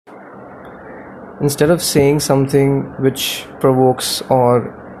Instead of saying something which provokes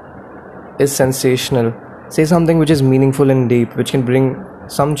or is sensational, say something which is meaningful and deep, which can bring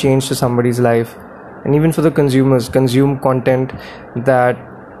some change to somebody's life. And even for the consumers, consume content that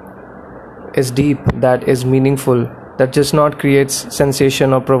is deep, that is meaningful, that just not creates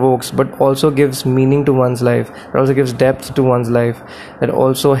sensation or provokes, but also gives meaning to one's life, that also gives depth to one's life, that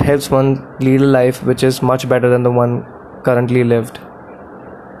also helps one lead a life which is much better than the one currently lived.